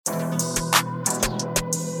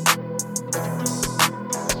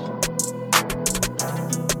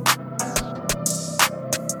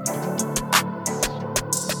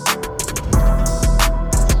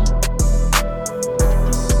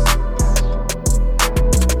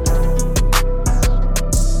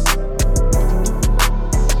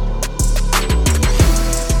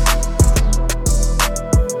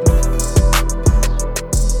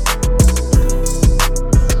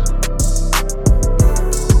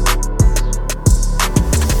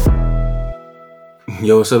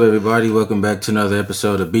Yo, what's up, everybody? Welcome back to another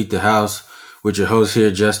episode of Beat the House with your host here,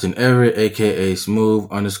 Justin Everett, aka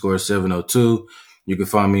Smooth_702. You can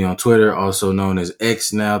find me on Twitter, also known as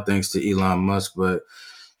X now, thanks to Elon Musk. But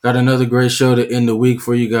got another great show to end the week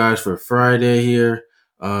for you guys for Friday here.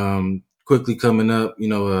 Quickly coming up,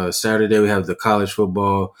 Saturday we have the college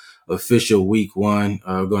football official week one.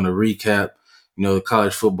 We're going to recap, the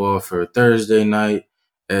college football for Thursday night,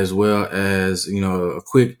 as well as, a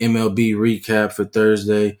quick MLB recap for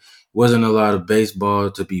Thursday. Wasn't a lot of baseball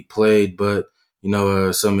to be played, but,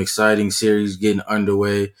 some exciting series getting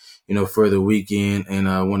underway, for the weekend. And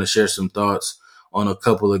I want to share some thoughts on a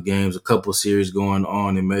couple of games, a couple series going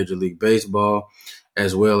on in Major League Baseball,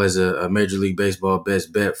 as well as a Major League Baseball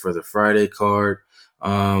best bet for the Friday card. We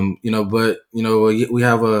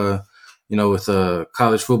have with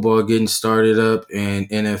college football getting started up and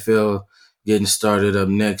NFL getting started up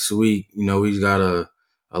next week. We've got a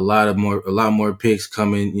lot more picks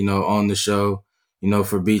coming, on the show,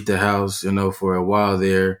 for Beat the House. For a while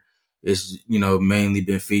there, it's, mainly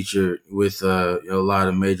been featured with a lot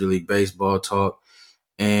of Major League Baseball talk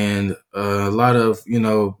and a lot of,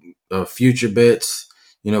 future bets,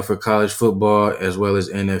 for college football as well as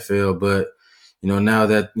NFL. But, now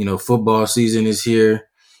that, football season is here,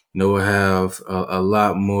 we'll have a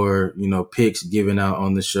lot more, picks given out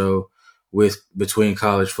on the show with between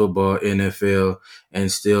college football, NFL, and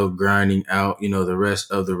still grinding out, the rest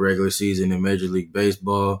of the regular season in Major League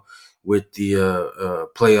Baseball with the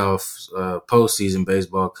playoffs, postseason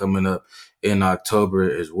baseball coming up in October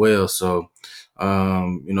as well. So,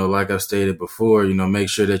 like I've stated before, make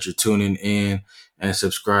sure that you're tuning in and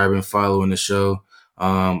subscribing, following the show.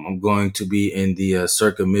 I'm going to be in the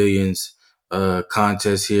Circa Millions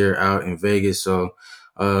contest here out in Vegas. So,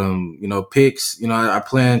 picks, I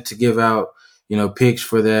plan to give out, picks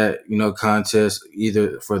for that, contest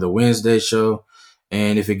either for the Wednesday show.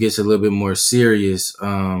 And if it gets a little bit more serious,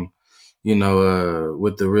 with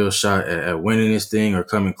the real shot at winning this thing or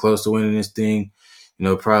coming close to winning this thing,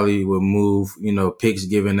 probably would move, picks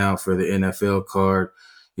given out for the NFL card,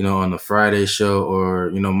 on the Friday show,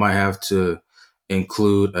 or, might have to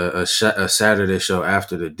include a Saturday show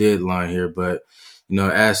after the deadline here. But,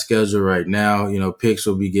 as scheduled right now, picks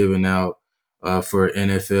will be given out for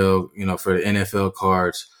NFL, for the NFL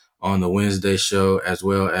cards on the Wednesday show, as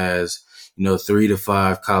well as, 3 to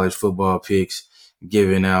 5 college football picks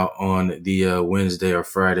given out on the Wednesday or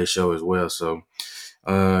Friday show as well. So,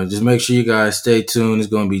 just make sure you guys stay tuned. It's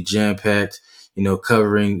going to be jam packed,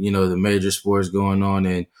 covering, the major sports going on.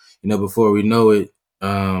 And, before we know it, the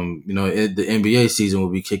NBA season will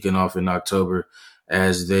be kicking off in October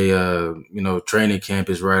as they, training camp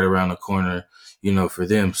is right around the corner, for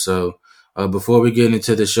them. So, before we get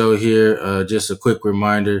into the show here, just a quick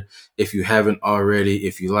reminder, if you haven't already,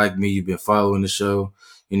 if you like me, you've been following the show,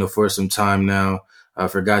 for some time now. I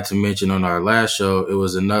forgot to mention on our last show, it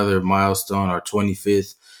was another milestone, our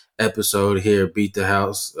 25th episode here. Beat the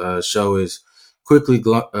House show is quickly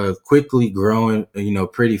growing,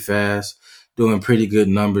 pretty fast, doing pretty good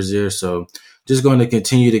numbers here. So just going to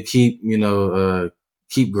continue to keep,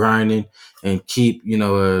 keep grinding and keep,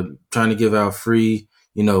 trying to give out free,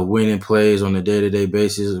 winning plays on a day-to-day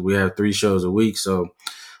basis. We have 3 shows a week. So,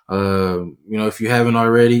 if you haven't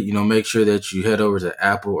already, make sure that you head over to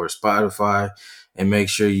Apple or Spotify and make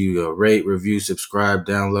sure you rate, review, subscribe,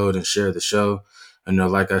 download, and share the show. And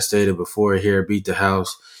like I stated before here, Beat the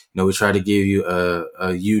House, we try to give you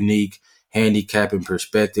a unique handicapping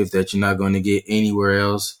perspective that you're not going to get anywhere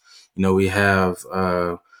else. We have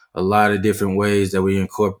a lot of different ways that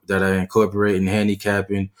that I incorporate in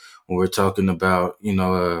handicapping when we're talking about,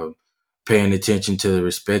 paying attention to the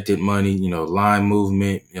respected money, line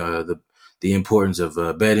movement, the importance of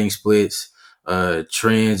betting splits,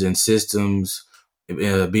 trends and systems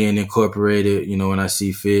being incorporated, when I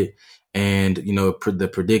see fit, and the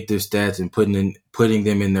predictive stats and putting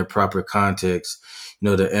them in their proper context,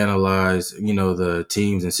 to analyze, the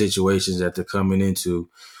teams and situations that they're coming into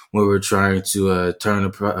when we're trying to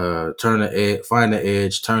find the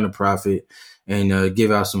edge, turn a profit, and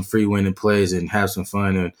give out some free winning plays and have some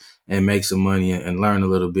fun and make some money and learn a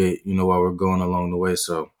little bit, while we're going along the way.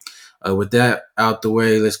 So with that out the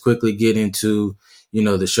way, let's quickly get into,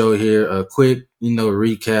 the show here. A quick,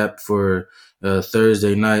 recap for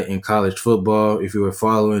Thursday night in college football. If you were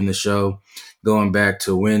following the show going back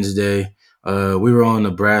to Wednesday, we were on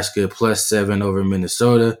Nebraska +7 over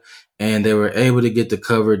Minnesota, and they were able to get the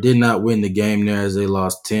cover. Did not win the game there as they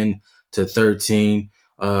lost 10-13.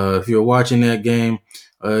 If you're watching that game,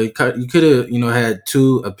 you could have, had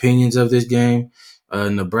 2 opinions of this game.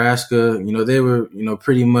 Nebraska, they were,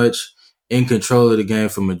 pretty much in control of the game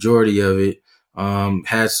for majority of it.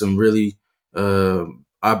 had uh, some really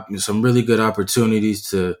good opportunities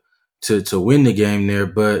to win the game there,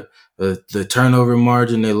 but the turnover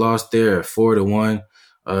margin they lost there at 4-1.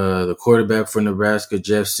 The quarterback for Nebraska,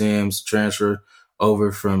 Jeff Sims, transfer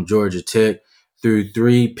over from Georgia Tech, threw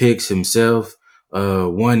 3 picks himself.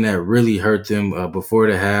 One that really hurt them before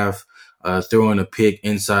the half, throwing a pick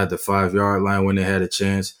inside the 5-yard line when they had a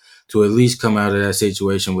chance to at least come out of that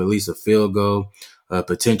situation with at least a field goal,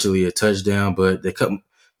 potentially a touchdown. But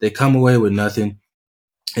they come away with nothing.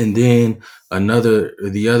 And then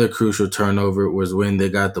the other crucial turnover was when they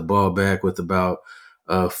got the ball back with about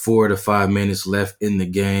 4 to 5 minutes left in the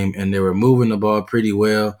game, and they were moving the ball pretty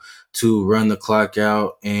well to run the clock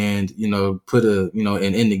out and put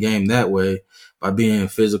and end the game that way by being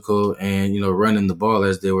physical and running the ball,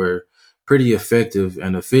 as they were pretty effective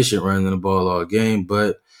and efficient running the ball all game.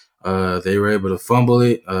 But they were able to fumble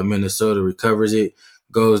it. Minnesota recovers it,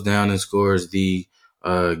 goes down and scores the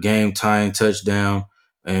game tying touchdown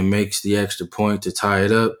and makes the extra point to tie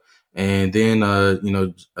it up. And then,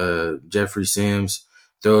 Jeffrey Sims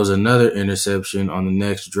throws another interception on the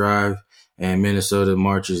next drive, and Minnesota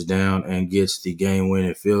marches down and gets the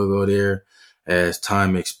game-winning field goal there as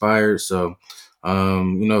time expired. So,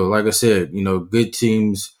 like I said, good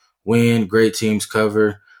teams win, great teams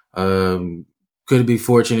cover. Could be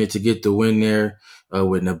fortunate to get the win there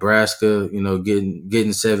with Nebraska,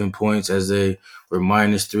 getting 7 points as they were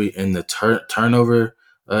 -3 in the turnover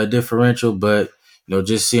differential. But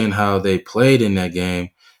just seeing how they played in that game,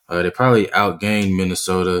 they probably outgained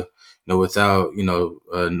Minnesota. Without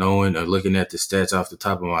knowing or looking at the stats off the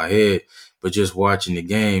top of my head, but just watching the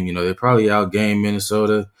game, they probably outgained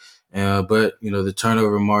Minnesota. But the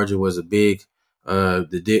turnover margin was a big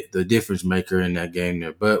the difference maker in that game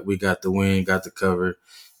there. But we got the win, got the cover,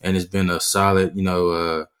 and it's been a solid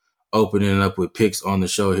opening up with picks on the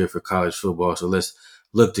show here for college football. So let's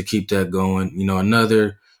look to keep that going.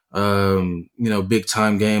 Another big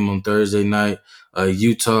time game on Thursday night.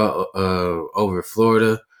 Utah over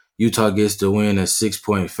Florida. Utah gets the win as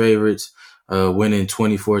 6-point favorites, winning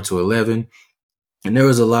 24-11. And there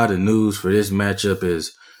was a lot of news for this matchup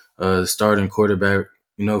as the starting quarterback,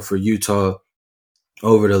 for Utah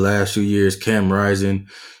over the last few years, Cam Rising.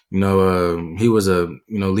 He was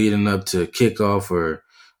leading up to kickoff or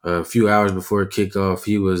a few hours before kickoff,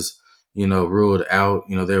 he was, ruled out.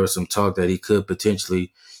 There was some talk that he could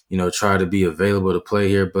potentially, try to be available to play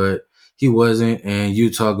here, but he wasn't. And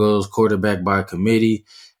Utah goes quarterback by committee,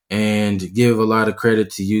 and give a lot of credit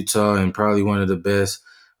to Utah and probably one of the best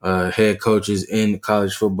head coaches in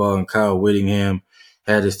college football. And Kyle Whittingham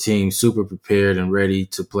had his team super prepared and ready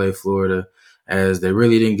to play Florida, as they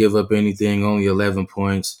really didn't give up anything, only 11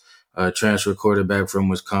 points. Transfer quarterback from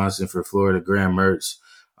Wisconsin for Florida, Graham Mertz,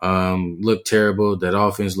 looked terrible. That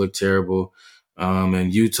offense looked terrible.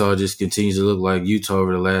 And Utah just continues to look like Utah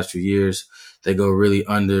over the last few years. They go really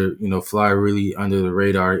fly really under the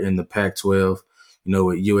radar in the Pac-12,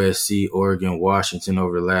 with USC, Oregon, Washington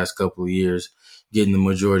over the last couple of years, getting the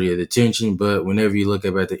majority of the attention. But whenever you look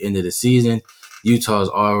up at the end of the season, Utah is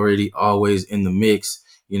already always in the mix,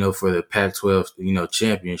 for the Pac-12,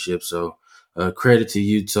 championship. So credit to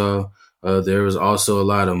Utah. There was also a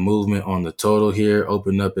lot of movement on the total here,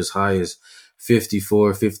 opened up as high as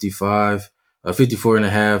 54, 55, 54 and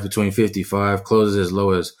a half, between 55, closes as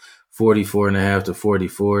low as 44 and a half to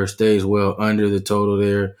 44, stays well under the total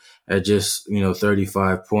there at just,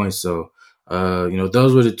 35 points. So,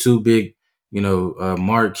 those were the two big,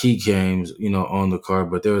 marquee games, on the card,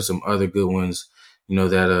 but there were some other good ones,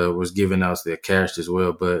 that was given out that cashed as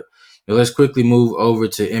well. But let's quickly move over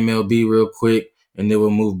to MLB real quick, and then we'll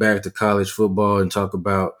move back to college football and talk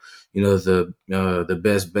about, the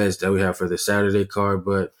best bets that we have for the Saturday card.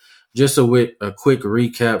 But just a quick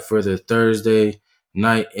recap for the Thursday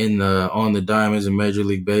night on the diamonds in Major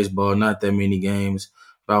League Baseball. Not that many games,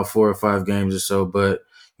 about 4 or 5 games or so. But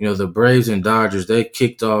the Braves and Dodgers, they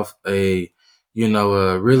kicked off a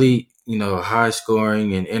really high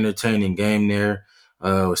scoring and entertaining game there.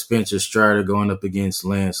 With Spencer Strider going up against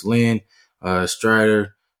Lance Lynn.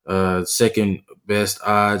 Strider, second best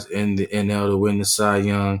odds in the NL to win the Cy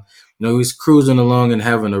Young. He's cruising along and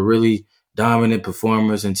having a really dominant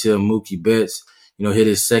performance until Mookie Betts, hit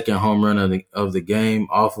his second home run of the game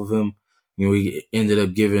off of him. He ended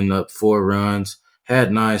up giving up 4 runs,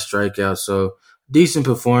 had 9 strikeouts. So decent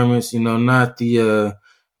performance, not the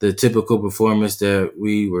typical performance that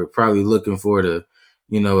we were probably looking for to,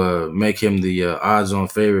 make him the odds-on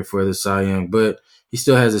favorite for the Cy Young. But he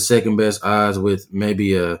still has the second best odds with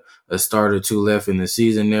maybe a start or 2 left in the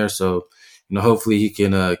season there. So, hopefully he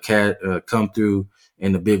can come through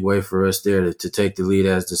in a big way for us there to take the lead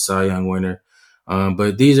as the Cy Young winner.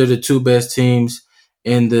 But these are the two best teams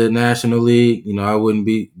in the National League.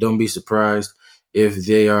 Don't be surprised if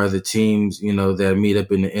they are the teams, that meet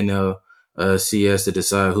up in the NLCS to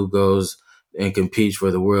decide who goes and competes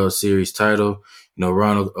for the World Series title.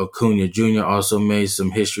 Ronald Acuna Jr. also made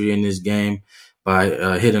some history in this game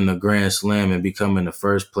by hitting a grand slam and becoming the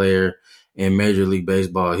first player in Major League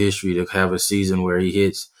Baseball history to have a season where he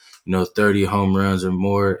hits, 30 home runs or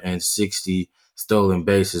more and 60 stolen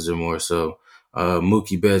bases or more. So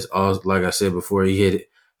Mookie Betts, like I said before, he hit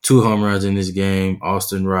 2 home runs in this game.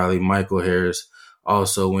 Austin Riley, Michael Harris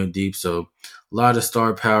also went deep. So a lot of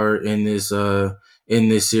star power in this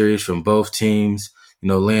series from both teams.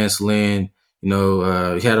 Lance Lynn, he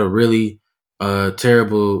had a really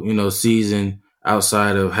terrible, season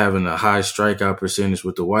outside of having a high strikeout percentage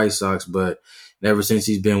with the White Sox. But ever since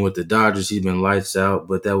he's been with the Dodgers, he's been lights out.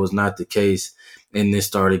 But that was not the case in this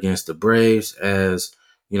start against the Braves, as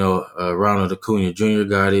Ronald Acuna Jr.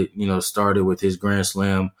 got it, started with his grand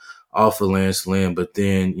slam off of Lance Lynn. But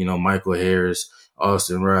then, Michael Harris,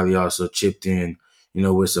 Austin Riley also chipped in,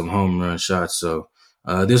 with some home run shots. So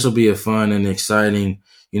this will be a fun and exciting,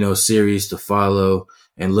 series to follow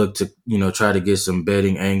and look to, try to get some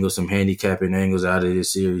betting angles, some handicapping angles out of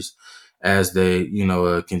this series as they,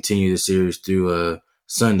 continue the series through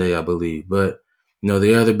Sunday, I believe. But,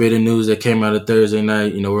 the other bit of news that came out of Thursday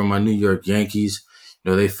night, were my New York Yankees.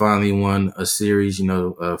 They finally won a series,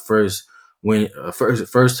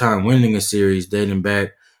 first time winning a series dating back,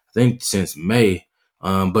 I think, since May.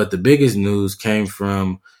 But the biggest news came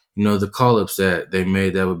from, the call-ups that they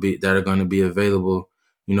made that are going to be available,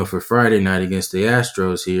 for Friday night against the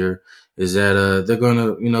Astros here, is that they're going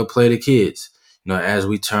to, play the kids, as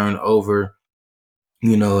we turn over,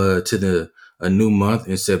 to a new month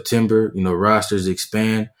in September. Rosters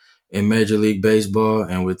expand in Major League Baseball.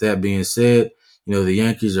 And with that being said, the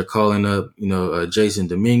Yankees are calling up, Jason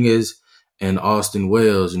Dominguez and Austin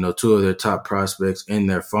Wells, two of their top prospects in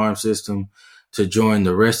their farm system, to join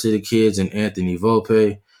the rest of the kids and Anthony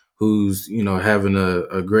Volpe, who's, having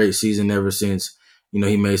a great season ever since,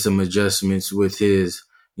 he made some adjustments with his,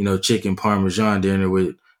 chicken Parmesan dinner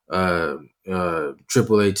with AAA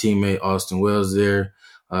teammate Austin Wells there.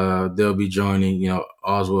 They'll be joining,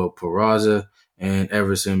 Oswald Peraza and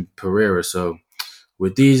Everson Pereira. So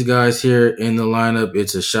with these guys here in the lineup,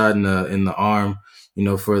 it's a shot in the arm,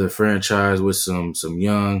 for the franchise with some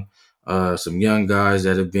young guys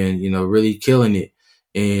that have been, really killing it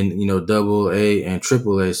in, Double A and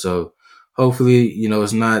Triple A. So hopefully,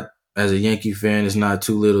 it's not, as a Yankee fan, it's not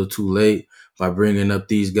too little, too late by bringing up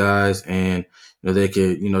these guys, and they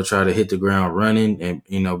could, try to hit the ground running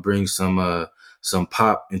and bring some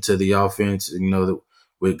pop into the offense.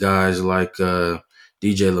 With guys like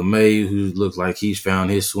DJ LeMay, who looks like he's found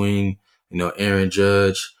his swing, Aaron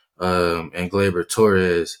Judge, and Gleyber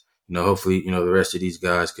Torres. Hopefully, the rest of these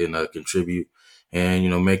guys can contribute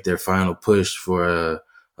and, make their final push for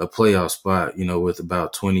a playoff spot, with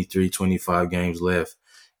about 23, 25 games left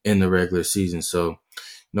in the regular season. So,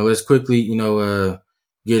 let's quickly,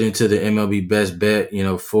 get into the MLB best bet,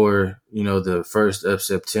 for, the 1st of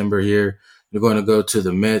September here. We're going to go to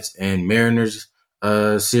the Mets and Mariners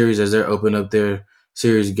series as they're opening up their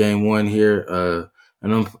series game 1 here.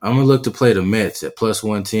 And I'm going to look to play the Mets at plus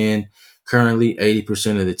 110. Currently,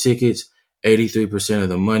 80% of the tickets, 83% of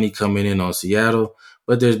the money coming in on Seattle.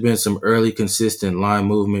 But there's been some early consistent line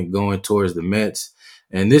movement going towards the Mets.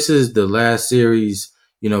 And this is the last series,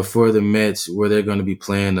 for the Mets, where they're going to be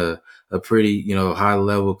playing a pretty,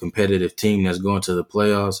 high-level competitive team that's going to the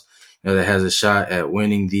playoffs, that has a shot at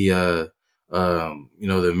winning the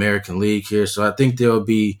American League here. So I think they'll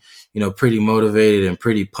be, pretty motivated and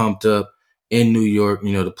pretty pumped up in New York,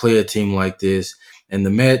 to play a team like this. And the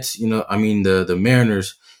Mets, the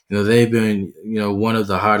Mariners, they've been, one of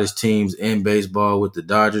the hottest teams in baseball with the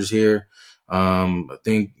Dodgers here. I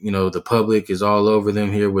think, the public is all over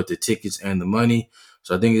them here with the tickets and the money.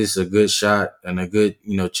 So I think this is a good shot and a good,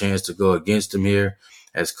 chance to go against them here,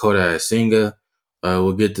 as Kota Senga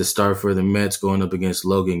will get the start for the Mets going up against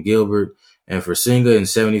Logan Gilbert. And for Senga, in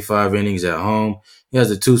 75 innings at home, he has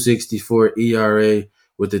a 2.64 ERA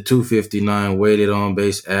with a 2.59 weighted on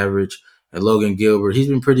base average. And Logan Gilbert, he's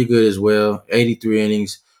been pretty good as well. 83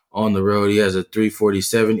 innings on the road. He has a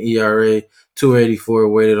 3.47 ERA,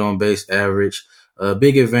 2.84 weighted on base average. A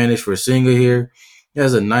big advantage for Senga here. He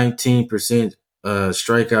has a 19%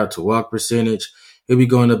 strikeout to walk percentage. He'll be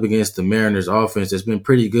going up against the Mariners offense that's been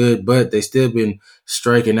pretty good, but they still been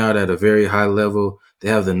striking out at a very high level. They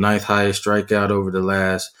have the 9th highest strikeout over the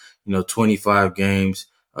last, 25 games,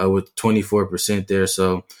 with 24% there.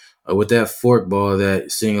 So with that fork ball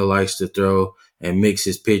that Singer likes to throw and mix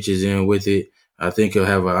his pitches in with it, I think he'll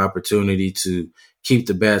have an opportunity to keep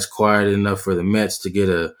the bats quiet enough for the Mets to get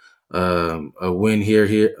a win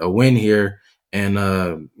here, and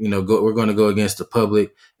we're going to go against the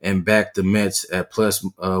public and back the Mets at plus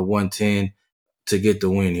 110 to get the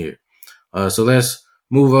win here. So let's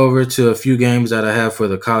move over to a few games that I have for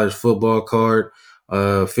the college football card.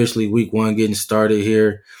 Officially week 1 getting started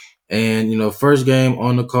here. And, first game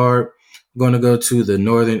on the card, we're going to go to the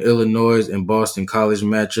Northern Illinois and Boston College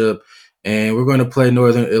matchup. And we're going to play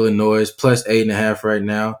Northern Illinois plus 8.5 right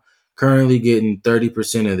now. Currently getting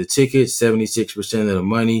 30% of the tickets, 76% of the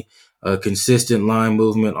money. Consistent line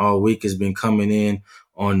movement all week has been coming in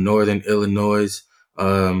on Northern Illinois.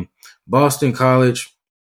 Boston College,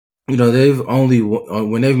 they've only,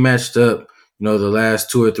 when they've matched up, the last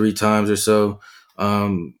 2 or 3 times or so,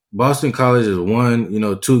 Boston College has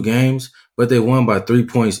won, 2 games, but they won by 3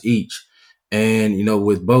 points each. And,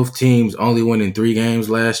 with both teams only winning 3 games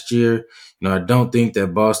last year, I don't think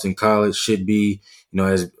that Boston College should be,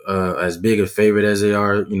 as big a favorite as they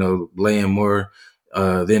are, laying more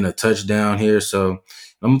than a touchdown here. So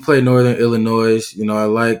I'm going to play Northern Illinois. I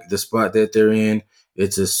like the spot that they're in.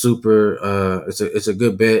 It's a it's a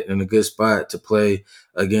good bet and a good spot to play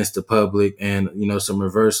against the public, and, some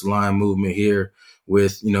reverse line movement here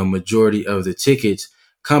with, majority of the tickets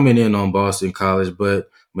coming in on Boston College, but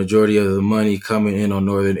majority of the money coming in on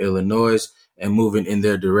Northern Illinois and moving in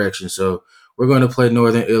their direction. So we're going to play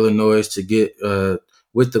Northern Illinois to get,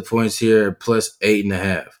 with the points here, plus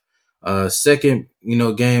 8.5. Second,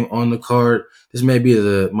 game on the card. This may be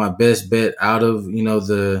my best bet out of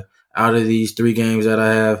these 3 games that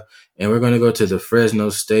I have. And we're going to go to the Fresno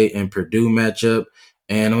State and Purdue matchup.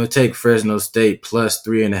 And I'm going to take Fresno State plus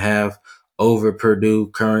 3.5 over Purdue.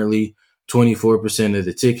 Currently 24% of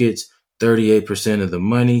the tickets, 38% of the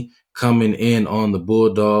money coming in on the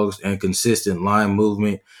Bulldogs, and consistent line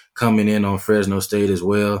movement coming in on Fresno State as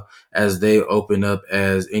well, as they open up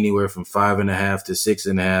as anywhere from 5.5 to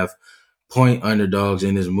 6.5 point underdogs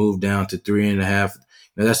and has moved down to 3.5.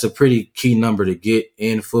 Now that's a pretty key number to get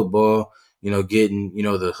in football, getting,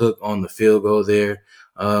 the hook on the field goal there.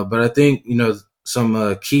 But I think,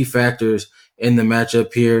 some key factors in the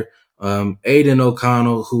matchup here. Aiden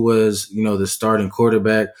O'Connell, who was, the starting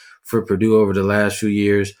quarterback for Purdue over the last few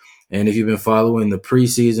years. And if you've been following the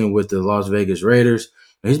preseason with the Las Vegas Raiders,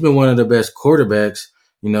 he's been one of the best quarterbacks,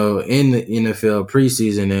 in the NFL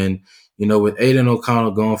preseason. And, with Aiden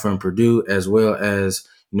O'Connell going from Purdue, as well as,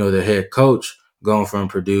 the head coach going from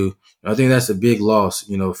Purdue, I think that's a big loss,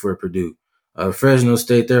 for Purdue. Fresno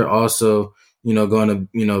State, they're also, going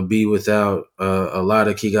to, be without a lot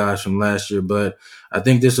of key guys from last year. But I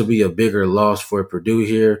think this will be a bigger loss for Purdue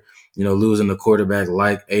here, losing a quarterback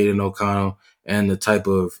like Aiden O'Connell and the type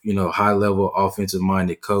of, high-level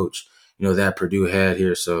offensive-minded coach, that Purdue had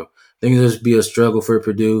here. So I think this will be a struggle for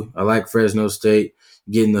Purdue. I like Fresno State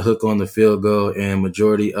getting the hook on the field goal, and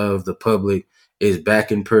majority of the public is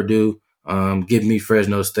backing Purdue. Give me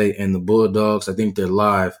Fresno State and the Bulldogs. I think they're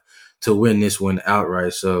live to win this one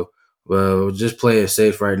outright. So, just play it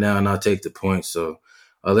safe right now, and I'll take the points. So,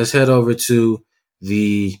 let's head over to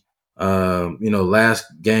the, last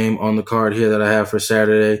game on the card here that I have for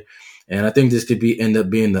Saturday. And I think this could end up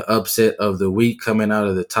being the upset of the week coming out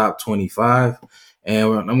of the top 25.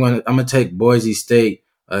 And I'm going to take Boise State,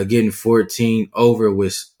 getting 14 over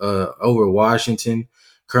Washington.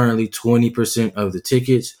 Currently 20% of the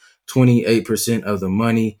tickets, 28% of the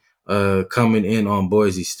money coming in on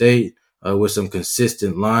Boise State, with some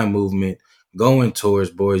consistent line movement going towards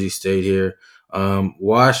Boise State here.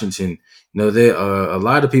 Washington, a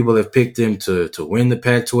lot of people have picked them to win the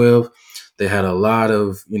Pac-12. They had a lot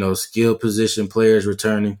of, skill position players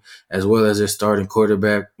returning, as well as their starting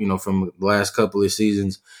quarterback, from the last couple of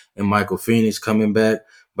seasons, and Michael Phoenix coming back.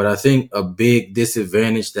 But I think a big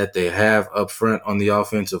disadvantage that they have up front on the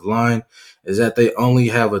offensive line is that they only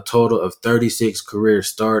have a total of 36 career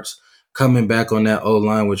starts coming back on that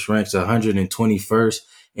O-line, which ranks 121st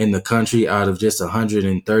in the country out of just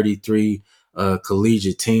 133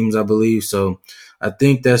 collegiate teams, I believe. So I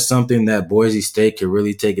think that's something that Boise State can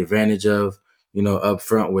really take advantage of, up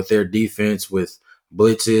front with their defense, with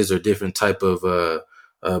blitzes or different type of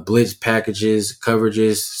blitz packages,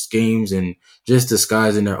 coverages, schemes, and just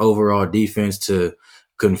disguising their overall defense to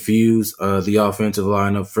confuse the offensive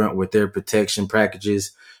line up front with their protection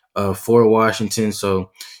packages for Washington.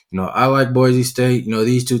 So, I like Boise State.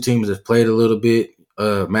 These two teams have played a little bit,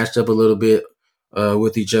 matched up a little bit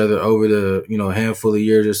with each other over the, handful of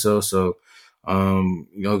years or so. So,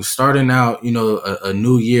 starting out, a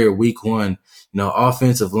new year, week 1,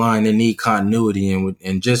 offensive line, they need continuity,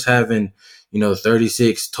 and just having,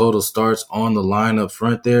 36 total starts on the line up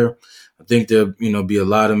front there, I think there'll, be a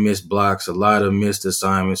lot of missed blocks, a lot of missed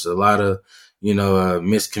assignments, a lot of,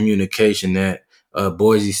 miscommunication that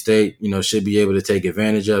Boise State, should be able to take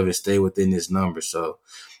advantage of and stay within this number. So,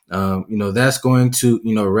 that's going to,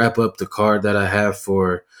 wrap up the card that I have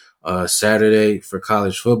for Saturday for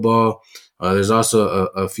college football. There's also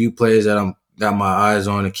a few plays that I'm got my eyes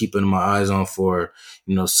on and keeping my eyes on for,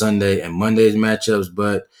 Sunday and Monday's matchups,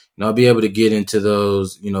 but I'll be able to get into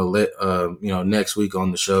those, next week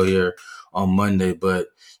on the show here on Monday. But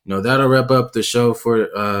that'll wrap up the show for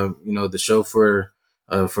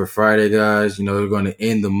for Friday, guys. We're going to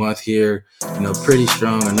end the month here, pretty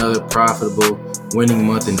strong. Another profitable winning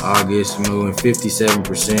month in August. We went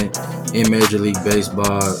 57% in Major League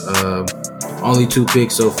Baseball. Only 2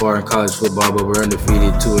 picks so far in college football, but we're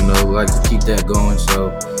undefeated 2-0. We like to keep that going.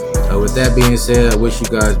 So with that being said, I wish you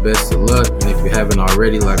guys best of luck. And if you haven't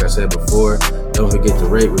already, like I said before, don't forget to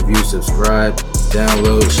rate, review, subscribe,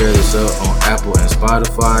 download, share this up on Apple and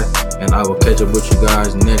Spotify. And I will catch up with you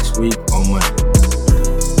guys next week on Monday.